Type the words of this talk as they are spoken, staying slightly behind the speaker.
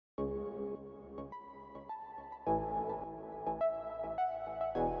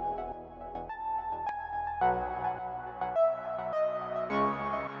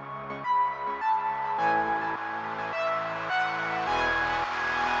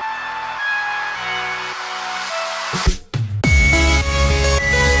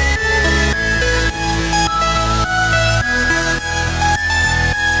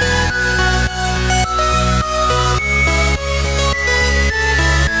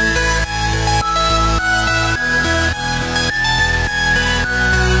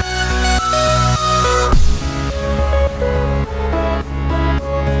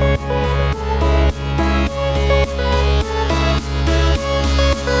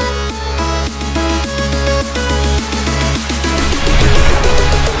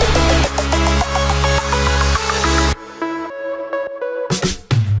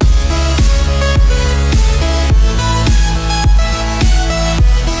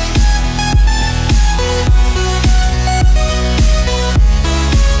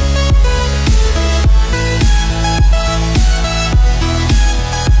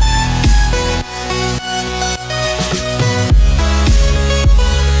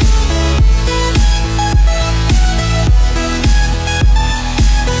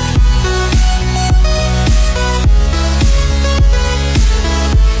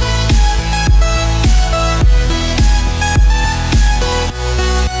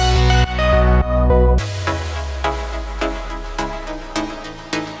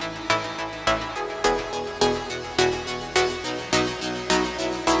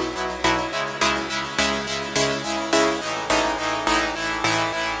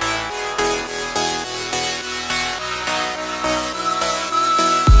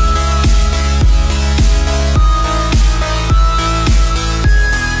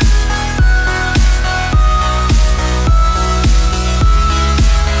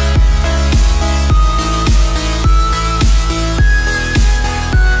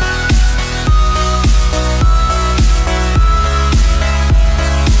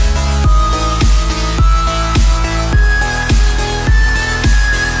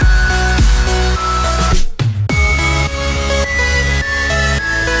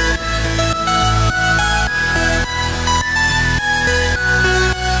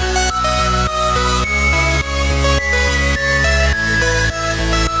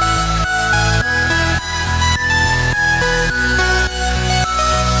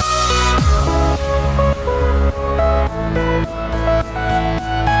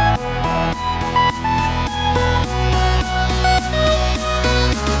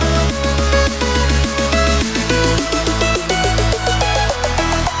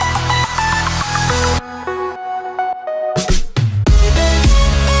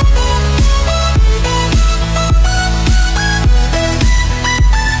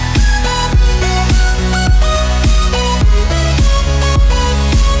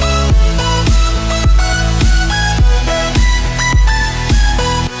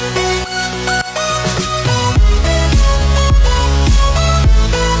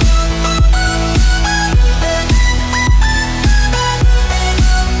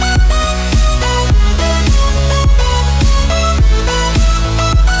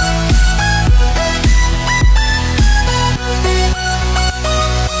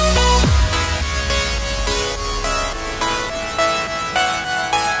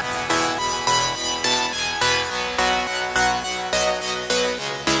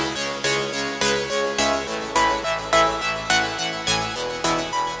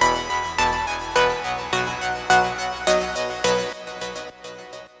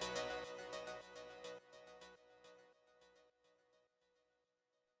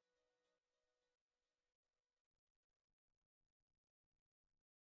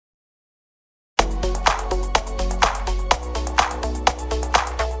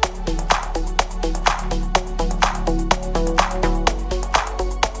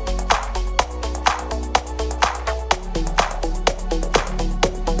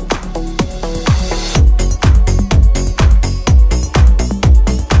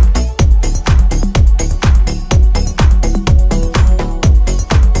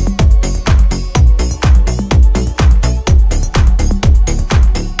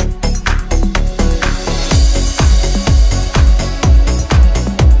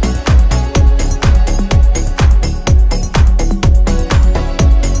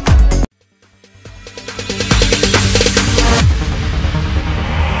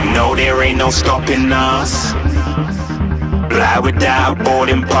know there ain't no stopping us. Fly without a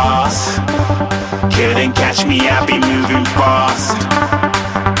boarding pass. Couldn't catch me, I'll be moving fast.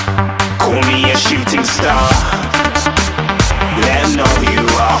 Call me a shooting star. Let 'em know who you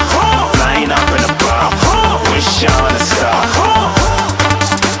are. Flying up in a bar. Wish on a star.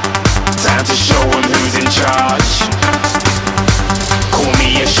 Time to show 'em who's in charge. Call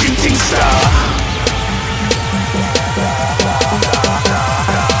me a shooting star.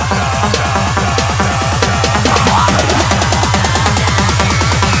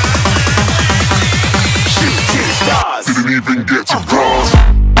 Didn't even get to cross.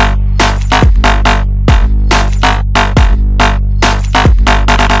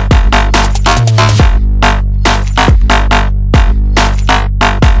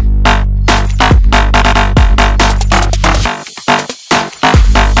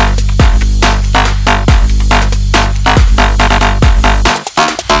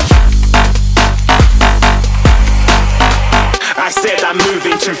 I said I'm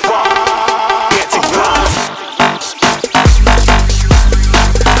moving too far. Get to glass.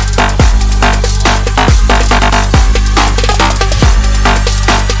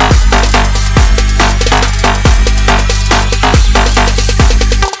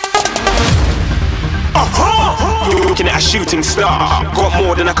 Looking at a shooting star. Got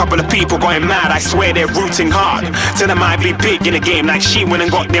more than a couple of people going mad, I swear they're rooting hard. Tell them I'd be big in the game like she went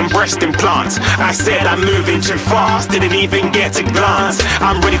and got them breast implants. I said I'm moving too fast, didn't even get to glance.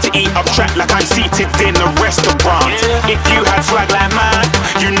 I'm ready to eat up track like I'm seated in a restaurant. If you had swag like mine,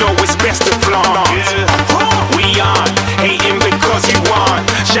 you know it's best to flaunt. We aren't hating because you aren't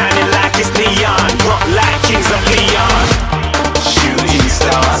shining like it's neon, rock like kings of Leon. Shooting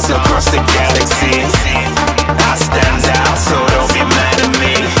stars across the galaxy. I stand out, so don't be mad at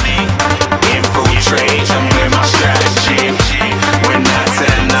me. Infiltrate, I'm with my strategy. When I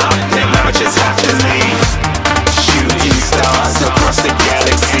turn up, then I just have to leave. Shooting stars across the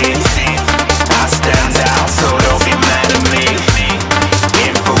galaxy. I stand out, so don't be mad at me.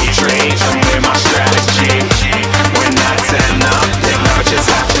 Infiltrate, I'm with my strategy. When I turn up, then I just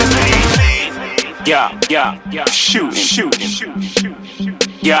have to leave. Yeah, shooting. Yeah, shooting.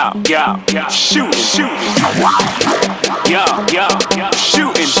 Yeah, shooting. Yeah,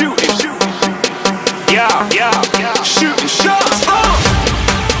 shooting shots.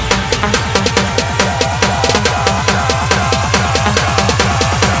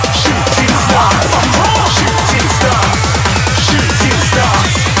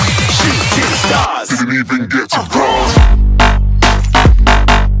 Shooting stars. Didn't even get to cross.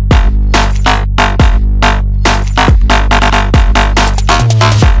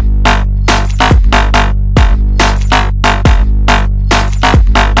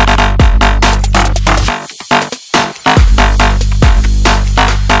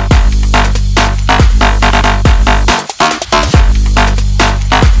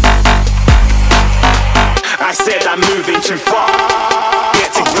 I said I'm moving too far.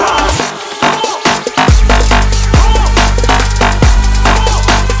 Get to glass.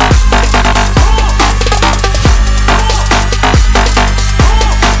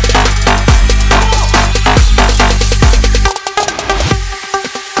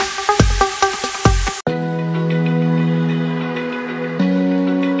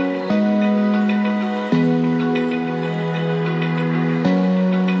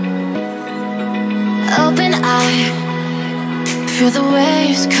 Open eye, feel the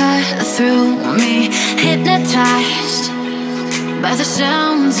waves cut through me. Hypnotized by the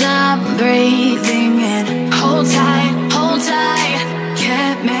sounds I'm breathing in. Hold tight,